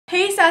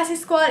Hey Sassy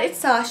Squad, it's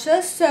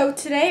Sasha. So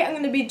today I'm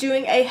going to be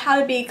doing a how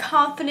to be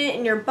confident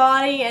in your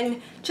body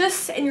and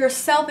just in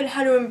yourself and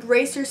how to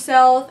embrace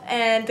yourself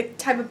and the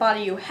type of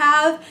body you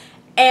have.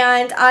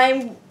 And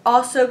I'm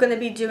also going to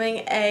be doing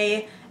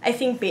a, I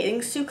think,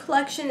 bathing suit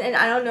collection, and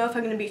I don't know if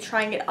I'm going to be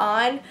trying it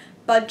on,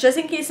 but just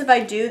in case if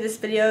I do, this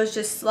video is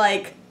just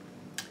like,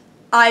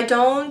 I'm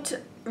not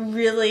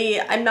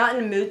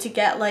in the mood to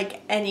get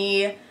like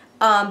any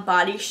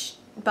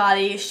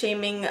body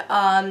shaming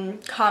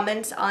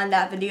comments on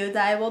that video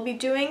that I will be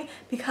doing,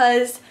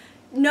 because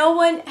no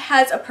one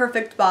has a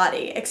perfect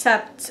body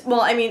except,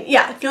 well, I mean,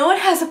 yeah, no one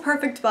has a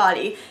perfect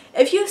body.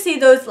 If you see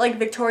those like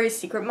Victoria's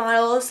Secret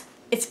models,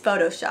 it's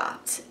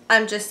photoshopped.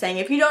 I'm just saying,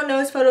 if you don't know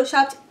it's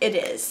photoshopped, it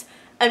is.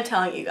 I'm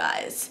telling you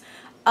guys.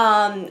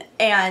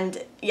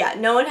 And yeah,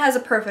 no one has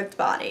a perfect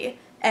body,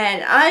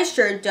 and I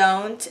sure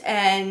don't,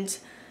 and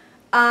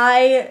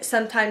I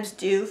sometimes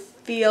do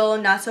feel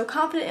not so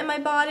confident in my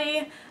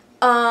body.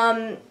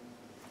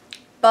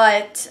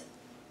 But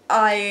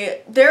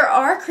there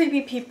are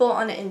creepy people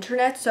on the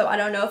internet, so I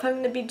don't know if I'm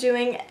going to be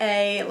doing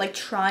a like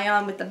try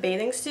on with the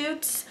bathing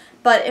suits,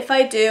 but if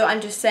I do,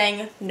 I'm just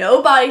saying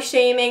no body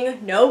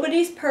shaming,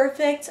 nobody's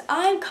perfect,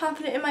 I'm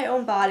confident in my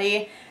own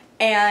body,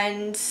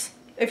 and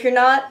if you're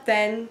not,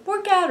 then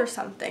work out or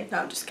something. No,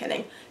 I'm just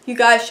kidding. You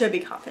guys should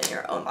be confident in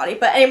your own body.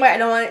 But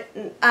anyway,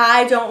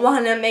 I don't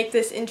want to make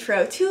this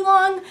intro too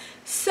long.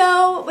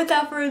 So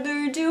without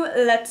further ado,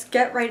 let's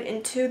get right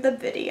into the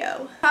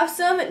video. I have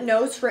some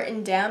notes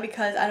written down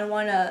because I don't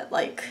want to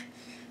like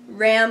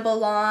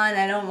ramble on.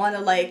 I don't want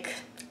to like,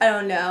 I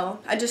don't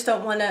know. I just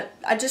don't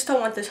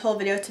want this whole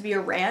video to be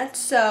a rant.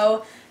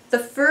 So the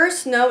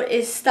first note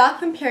is stop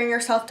comparing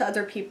yourself to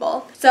other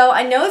people. So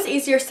I know it's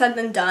easier said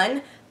than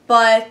done,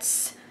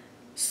 but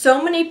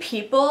so many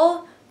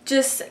people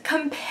just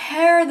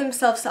compare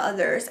themselves to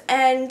others,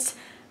 and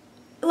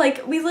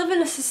like we live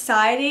in a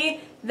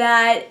society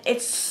that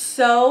it's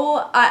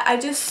so, I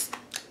just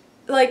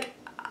like,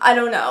 I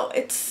don't know,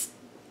 it's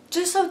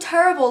just so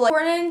terrible. Like,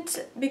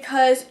 important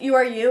because you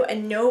are you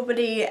and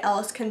nobody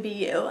else can be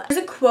you.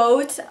 There's a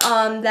quote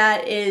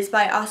that is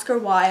by Oscar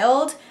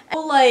Wilde,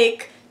 and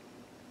like,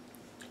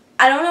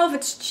 I don't know if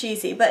it's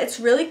cheesy, but it's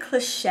really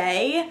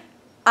cliche.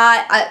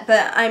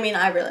 But I mean,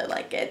 I really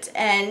like it,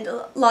 and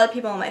a lot of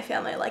people in my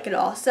family like it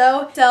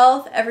also.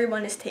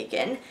 Everyone is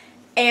taken,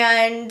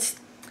 and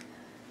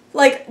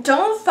like,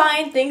 don't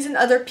find things in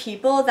other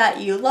people that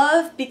you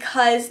love,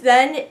 because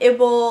then it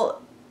will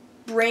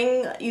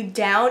bring you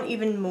down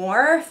even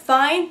more.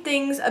 Find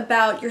things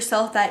about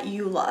yourself that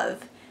you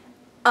love.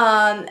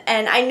 And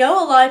I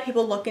know a lot of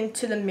people look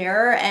into the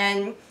mirror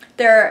and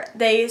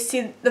they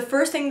see the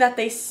first thing that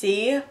they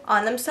see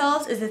on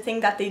themselves is the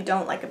thing that they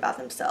don't like about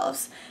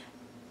themselves.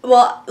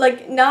 Well,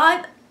 like,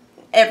 not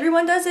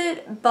everyone does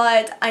it,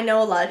 but I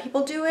know a lot of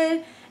people do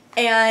it,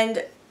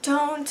 and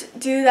don't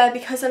do that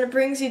because then it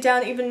brings you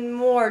down even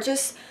more.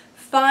 Just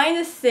find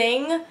a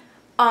thing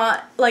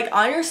like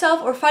on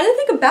yourself, or find a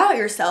thing about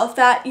yourself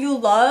that you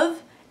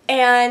love,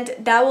 and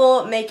that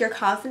will make your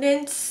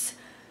confidence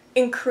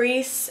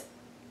increase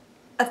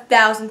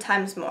 1,000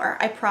 times more.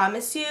 I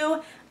promise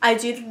you. I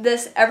do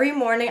this every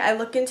morning. I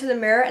look into the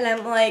mirror and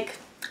I'm like,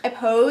 I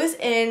pose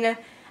in,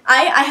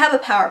 I have a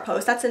power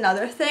pose. That's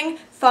another thing.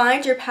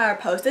 Find your power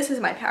pose. This is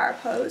my power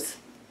pose.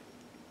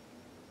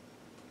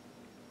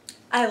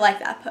 I like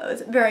that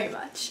pose very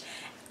much.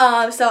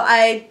 So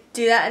I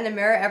do that in the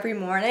mirror every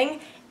morning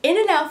in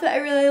an outfit I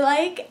really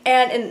like,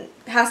 and it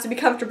has to be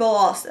comfortable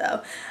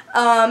also.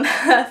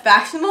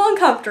 Fashionable and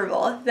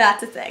comfortable.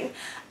 That's a thing.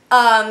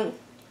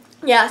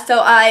 Yeah, so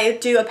I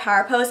do a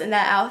power pose in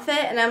that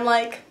outfit, and I'm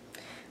like,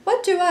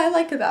 what do I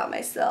like about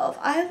myself?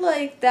 I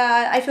like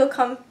that I feel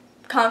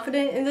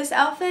confident in this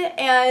outfit,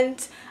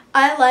 and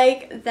I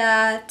like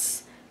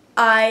that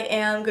I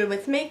am good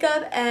with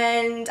makeup,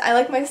 and I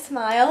like my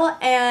smile,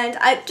 and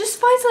I just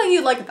find something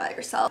you like about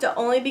yourself. To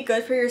only be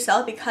good for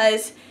yourself,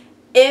 because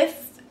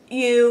if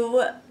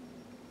you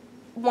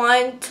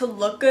want to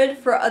look good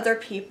for other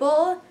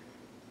people,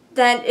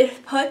 then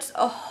it puts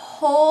a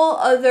whole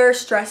other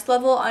stress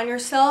level on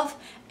yourself,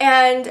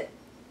 and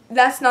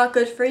that's not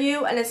good for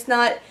you, and it's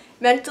not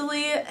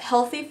mentally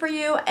healthy for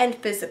you and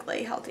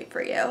physically healthy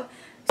for you.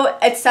 So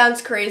it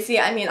sounds crazy.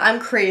 I mean, I'm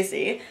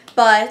crazy,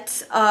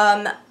 but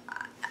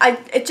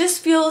it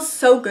just feels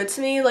so good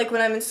to me. Like,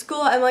 when I'm in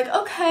school, I'm like,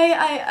 okay,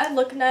 I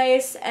look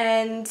nice,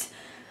 and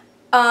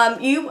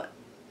you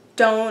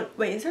don't,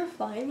 wait, is there a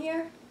fly in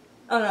here?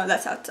 Oh no,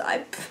 that's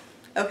outside.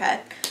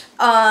 Okay.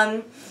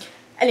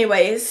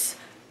 Anyways,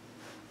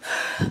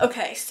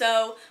 okay,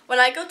 so when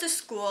I go to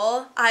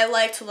school, I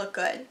like to look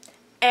good.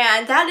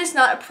 And that is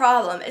not a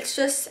problem. It's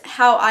just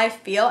how I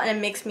feel, and it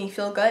makes me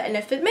feel good. And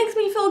if it makes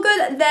me feel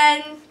good,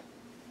 then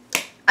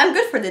I'm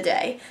good for the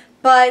day.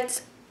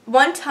 But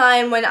one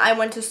time when I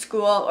went to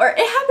school, or it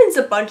happens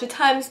a bunch of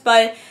times,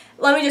 but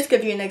let me just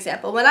give you an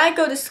example. When I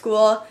go to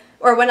school,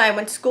 or when I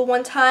went to school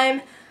one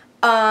time,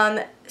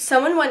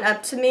 someone went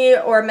up to me,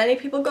 or many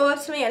people go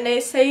up to me, and they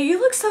say, "You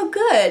look so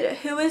good.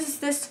 Who is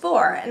this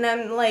for?" And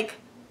I'm like,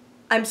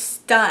 I'm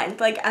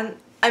stunned. Like,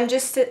 I'm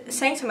just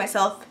saying to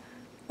myself,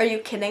 are you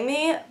kidding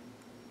me?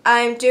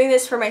 I'm doing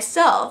this for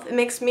myself. It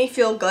makes me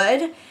feel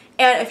good.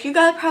 And if you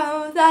got a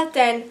problem with that,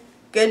 then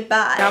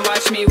goodbye. Now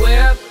watch me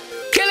whip.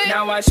 Kill it.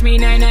 Now watch me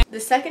nay. The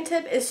second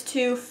tip is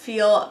to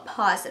feel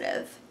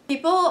positive.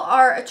 People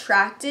are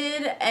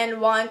attracted and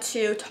want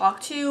to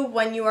talk to you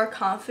when you are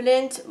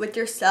confident with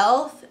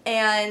yourself,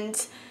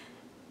 and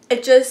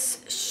it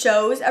just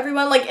shows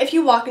everyone. Like, if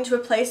you walk into a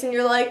place and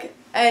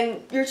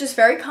you're just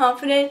very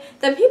confident,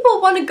 then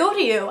people want to go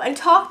to you and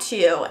talk to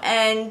you,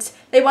 and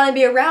they want to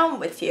be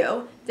around with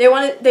you. They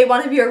want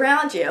to be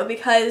around you,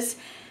 because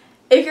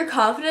if you're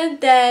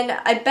confident, then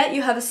I bet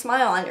you have a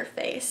smile on your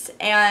face,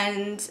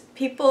 and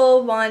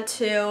people want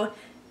to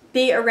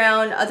be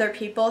around other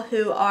people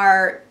who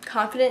are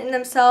confident in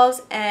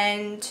themselves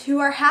and who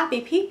are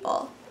happy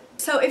people.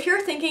 So if you're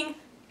thinking,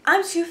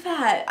 I'm too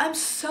fat, I'm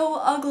so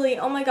ugly,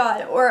 oh my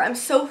god, or I'm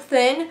so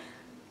thin,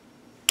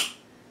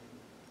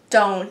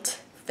 don't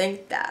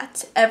think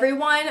that.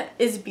 Everyone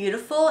is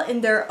beautiful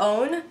in their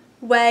own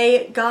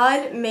way.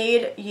 God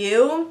made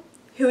you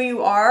who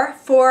you are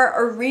for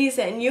a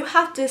reason. You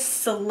have to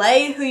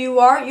slay who you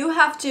are. You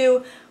have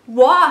to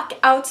walk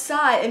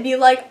outside and be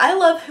like, I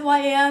love who I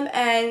am.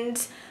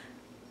 And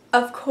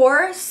of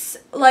course,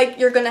 like,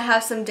 you're gonna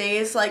have some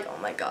days like, oh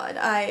my god,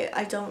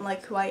 I don't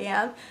like who I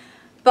am.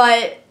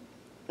 But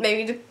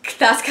maybe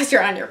that's because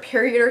you're on your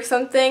period or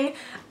something.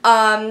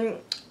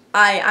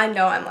 I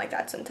know I'm like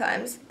that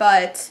sometimes.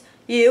 But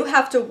you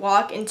have to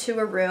walk into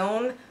a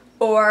room,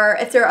 or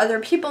if there are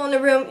other people in the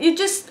room, it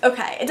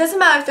doesn't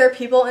matter if there are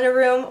people in a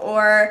room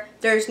or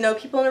there's no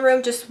people in a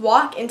room, just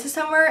walk into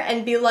somewhere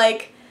and be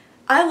like,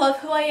 I love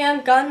who I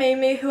am, God made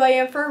me who I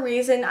am for a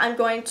reason, I'm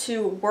going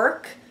to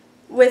work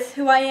with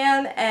who I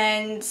am,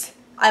 and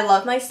I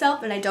love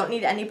myself and I don't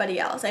need anybody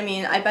else. I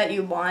mean, I bet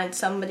you want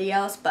somebody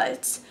else,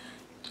 but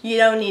you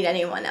don't need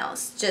anyone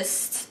else.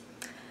 Just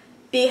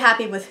be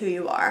happy with who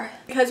you are.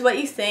 Because what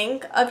you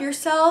think of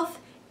yourself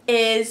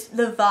is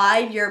the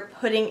vibe you're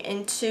putting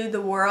into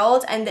the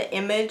world and the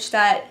image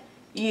that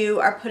you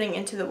are putting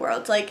into the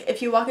world. Like,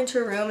 if you walk into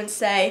a room and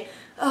say,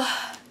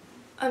 oh,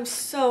 I'm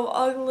so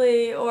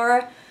ugly,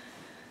 or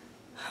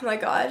oh my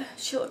god,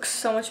 she looks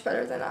so much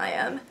better than I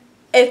am,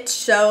 it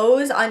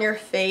shows on your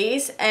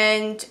face,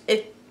 and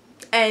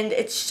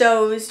it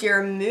shows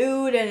your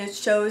mood, and it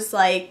shows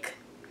like,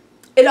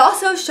 it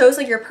also shows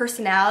like your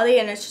personality,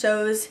 and it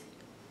shows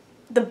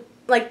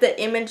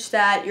the image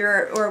that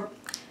you're, or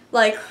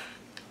like,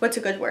 what's a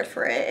good word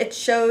for it? It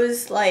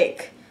shows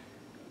like,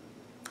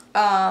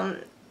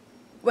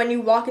 when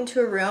you walk into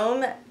a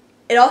room,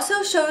 it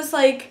also shows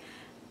like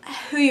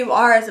who you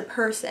are as a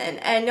person,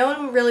 and no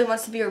one really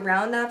wants to be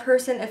around that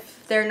person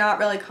if they're not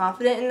really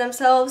confident in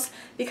themselves,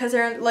 because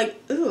they're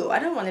like, ooh, I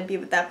don't want to be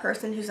with that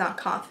person who's not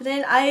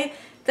confident.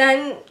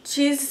 Then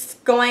she's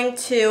going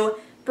to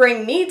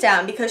bring me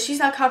down because she's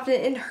not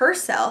confident in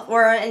herself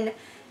or in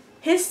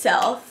his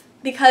self.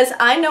 Because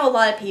I know a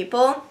lot of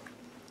people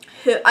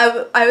who,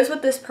 I was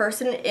with this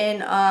person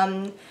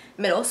in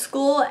middle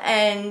school,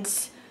 and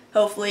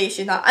hopefully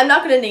she's not, I'm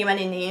not going to name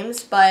any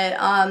names, but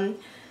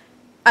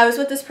I was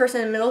with this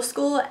person in middle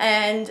school,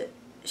 and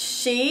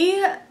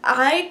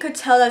I could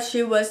tell that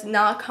she was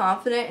not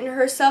confident in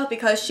herself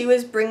because she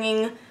was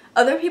bringing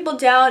other people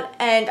down,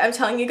 and I'm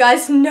telling you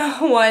guys, no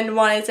one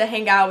wanted to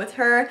hang out with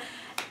her,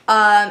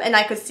 and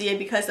I could see it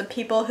because the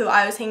people who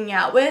I was hanging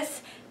out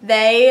with,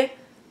 they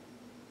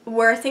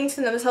were thinking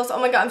to themselves, oh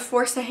my god, I'm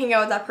forced to hang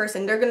out with that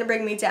person, they're going to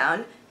bring me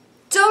down.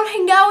 Don't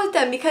hang out with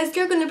them because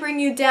they're going to bring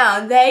you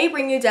down. They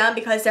bring you down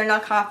because they're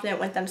not confident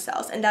with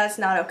themselves, and that's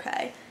not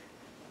okay.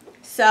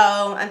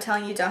 So I'm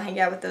telling you, don't hang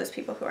out with those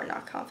people who are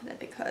not confident,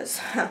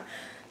 because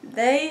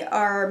they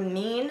are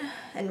mean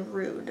and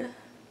rude.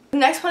 The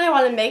next one I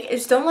want to make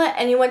is, don't let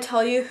anyone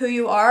tell you who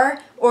you are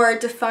or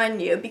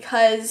define you,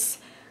 because,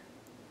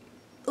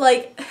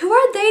 like, who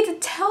are they to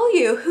tell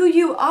you who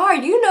you are?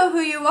 You know who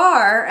you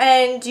are,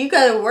 and you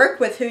gotta work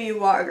with who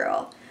you are,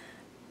 girl.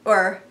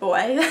 Or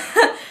boy.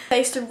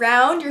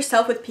 Surround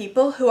yourself with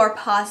people who are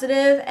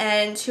positive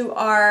and who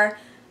are,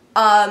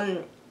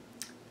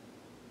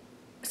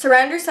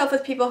 surround yourself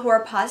with people who are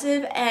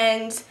positive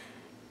and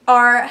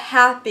are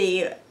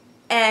happy,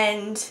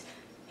 and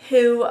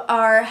who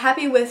are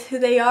happy with who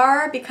they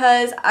are,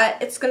 because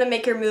it's going to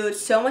make your mood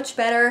so much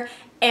better.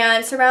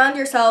 And surround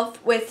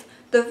yourself with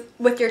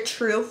your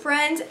true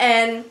friends,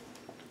 and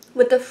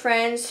with the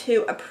friends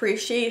who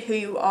appreciate who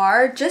you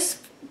are.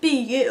 Just be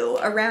you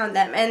around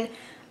them, and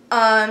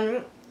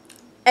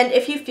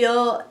if you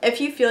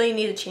feel you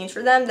need to change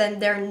for them, then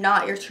they're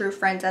not your true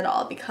friends at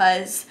all,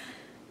 because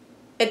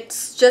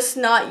it's just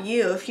not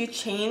you. If you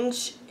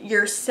change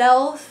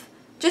yourself,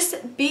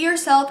 just be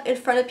yourself in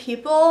front of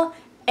people,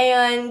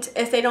 and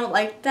if they don't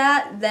like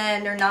that,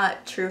 then they're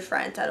not true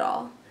friends at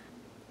all.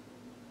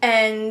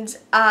 And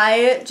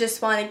I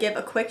just want to give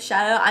a quick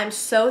shout out. I'm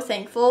so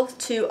thankful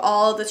to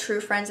all the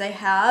true friends I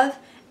have.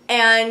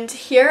 And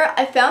here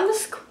I found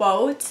this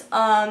quote.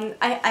 I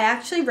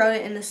actually wrote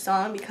it in the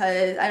song,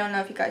 because I don't know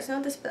if you guys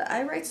know this, but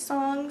I write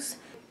songs.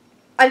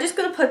 I'm just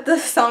gonna put the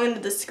song in the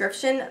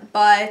description,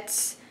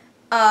 but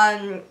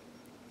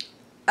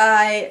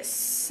I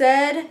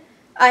said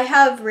I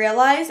have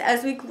realized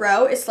as we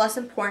grow, it's less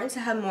important to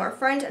have more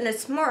friends and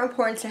it's more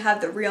important to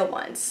have the real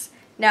ones.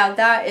 Now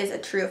that is a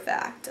true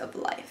fact of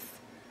life.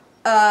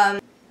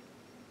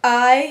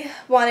 I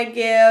want to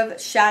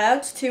give shout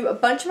outs to a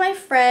bunch of my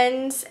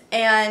friends,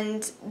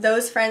 and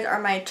those friends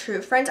are my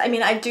true friends. I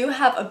mean, I do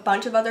have a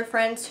bunch of other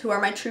friends who are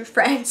my true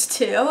friends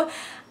too.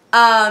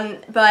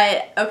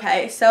 But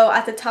okay, so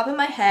at the top of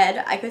my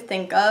head, I could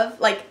think of,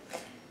 like,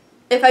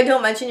 if I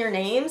don't mention your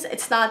names,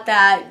 it's not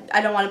that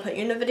I don't want to put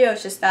you in the video,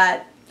 it's just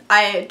that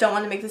I don't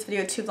want to make this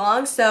video too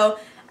long, so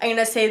I'm going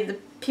to say the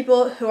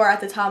people who are at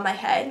the top of my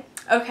head.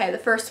 Okay, the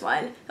first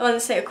one, I want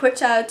to say a quick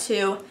shout out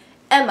to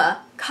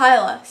Emma,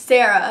 Kyla,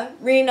 Sarah,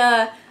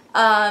 Rena,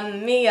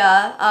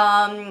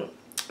 Mia,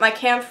 my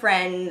camp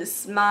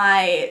friends,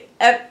 everyone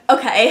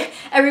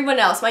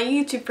else, my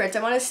YouTube friends.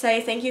 I want to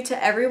say thank you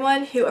to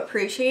everyone who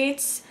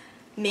appreciates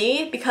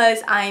me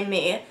because I'm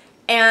me.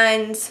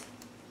 And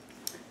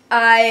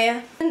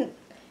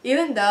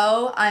even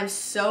though I'm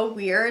so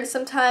weird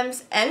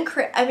sometimes, and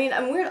I mean,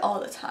 I'm weird all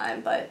the time,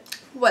 but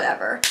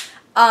whatever.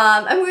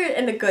 I'm weird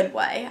in a good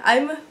way.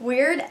 I'm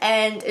weird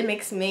and it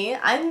makes me,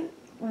 I'm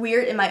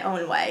weird in my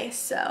own way,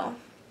 so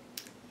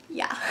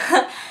yeah.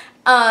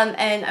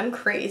 And I'm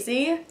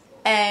crazy,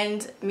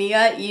 and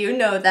Mia, you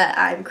know that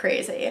I'm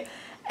crazy,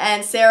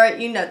 and Sarah,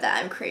 you know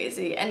that I'm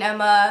crazy, and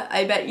Emma,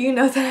 I bet you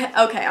know that,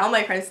 okay, all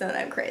my friends know that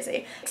I'm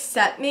crazy.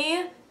 Accept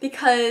me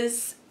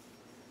because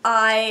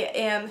I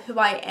am who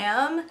I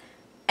am,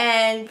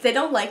 and they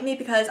don't like me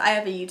because I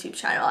have a YouTube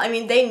channel. I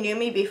mean, they knew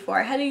me before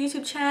I had a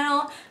YouTube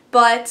channel,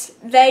 but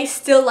they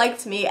still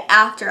liked me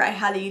after I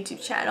had a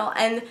YouTube channel.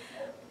 And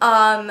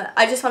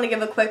I just want to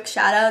give a quick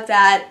shout out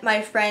that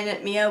my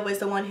friend Mia was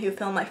the one who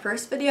filmed my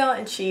first video,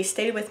 and she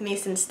stayed with me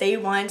since day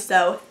one,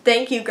 so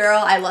thank you, girl,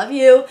 I love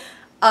you.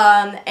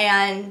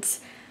 And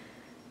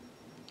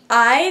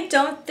I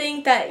don't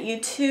think that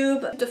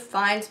YouTube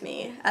defines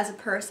me as a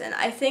person.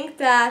 I think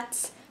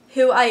that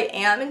who I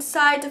am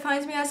inside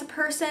defines me as a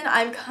person.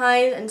 I'm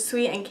kind and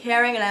sweet and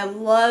caring, and I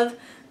love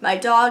my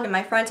dog and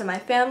my friends and my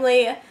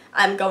family.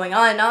 I'm going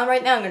on and on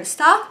right now, I'm going to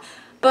stop.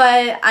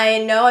 But I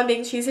know I'm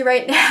being cheesy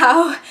right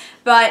now,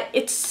 but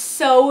it's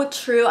so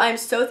true. I'm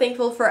so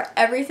thankful for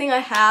everything I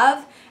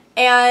have,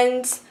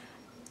 and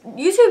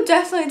YouTube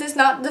definitely does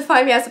not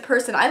define me as a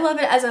person. I love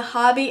it as a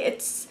hobby.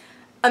 It's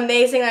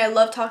amazing. I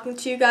love talking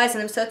to you guys,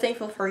 and I'm so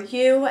thankful for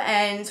you,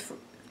 and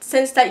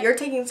since that you're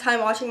taking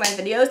time watching my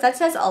videos, that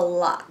says a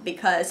lot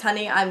because,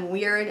 honey, I'm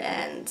weird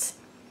and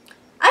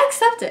I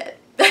accept it.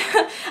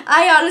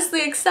 I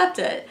honestly accept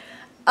it.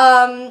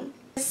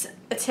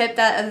 A tip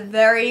that a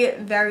very,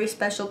 very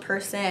special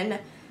person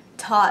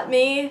taught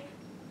me,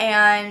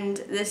 and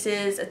this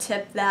is a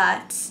tip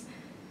that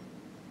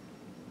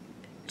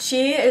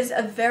she is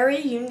a very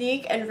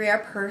unique and rare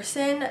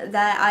person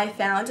that I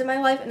found in my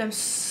life, and I'm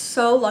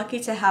so lucky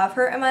to have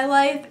her in my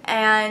life.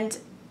 And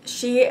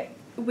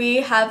we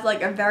have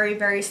like a very,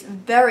 very,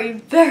 very,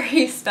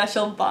 very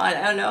special bond.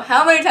 I don't know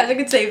how many times I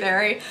could say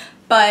very,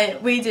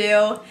 but we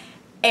do.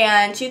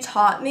 And she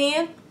taught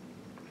me,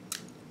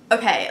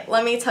 okay,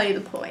 let me tell you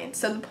the point.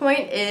 So the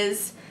point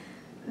is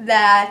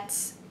that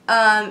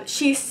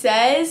she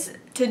says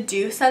to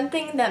do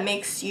something that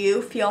makes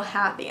you feel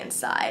happy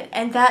inside.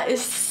 And that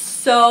is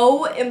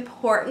so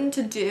important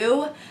to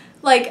do.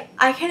 Like,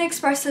 I can't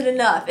express it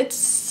enough. It's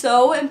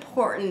so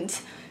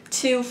important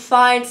to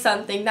find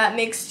something that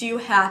makes you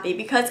happy,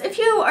 because if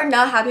you are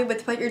not happy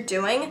with what you're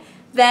doing,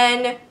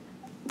 then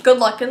good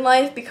luck in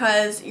life,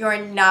 because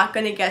you're not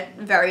going to get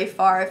very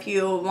far if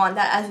you want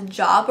that as a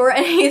job or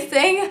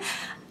anything.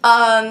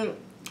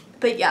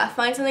 But yeah,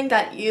 find something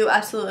that you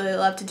absolutely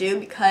love to do,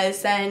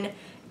 because then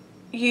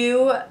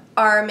you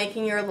are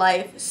making your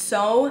life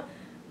so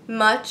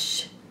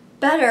much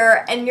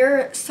better, and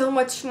you're so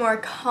much more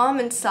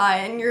calm inside,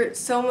 and you're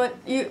so much,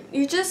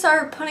 you just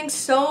are putting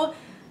so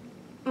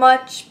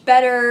much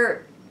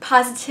better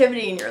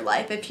positivity in your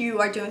life if you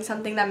are doing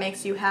something that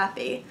makes you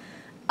happy.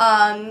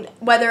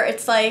 Whether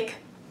it's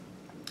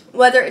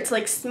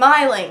like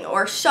smiling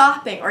or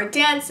shopping or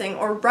dancing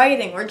or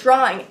writing or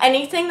drawing,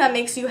 anything that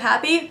makes you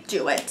happy,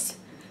 do it.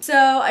 So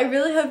I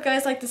really hope you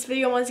guys liked this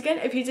video. Once again,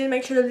 if you did,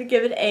 make sure to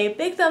give it a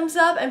big thumbs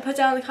up and put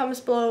down in the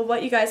comments below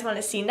what you guys want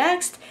to see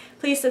next.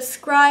 Please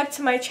subscribe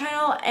to my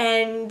channel,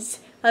 and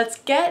let's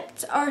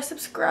get our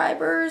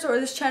subscribers, or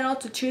this channel,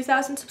 to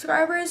 2,000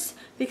 subscribers,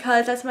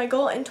 because that's my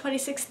goal in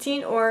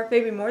 2016, or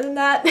maybe more than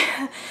that.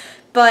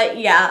 But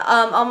yeah,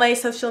 all my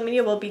social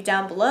media will be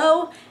down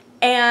below,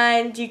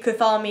 and you could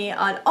follow me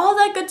on all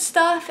that good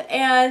stuff,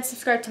 and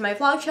subscribe to my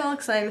vlog channel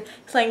because I'm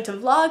planning to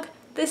vlog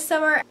this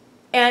summer.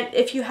 And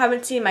if you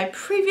haven't seen my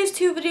previous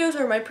 2 videos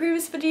or my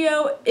previous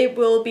video, it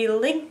will be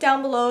linked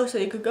down below, so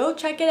you could go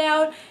check it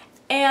out.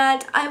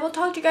 And I will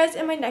talk to you guys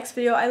in my next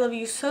video. I love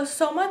you so,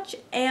 so much,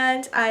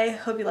 and I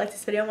hope you liked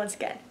this video once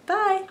again.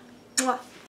 Bye! Mwah.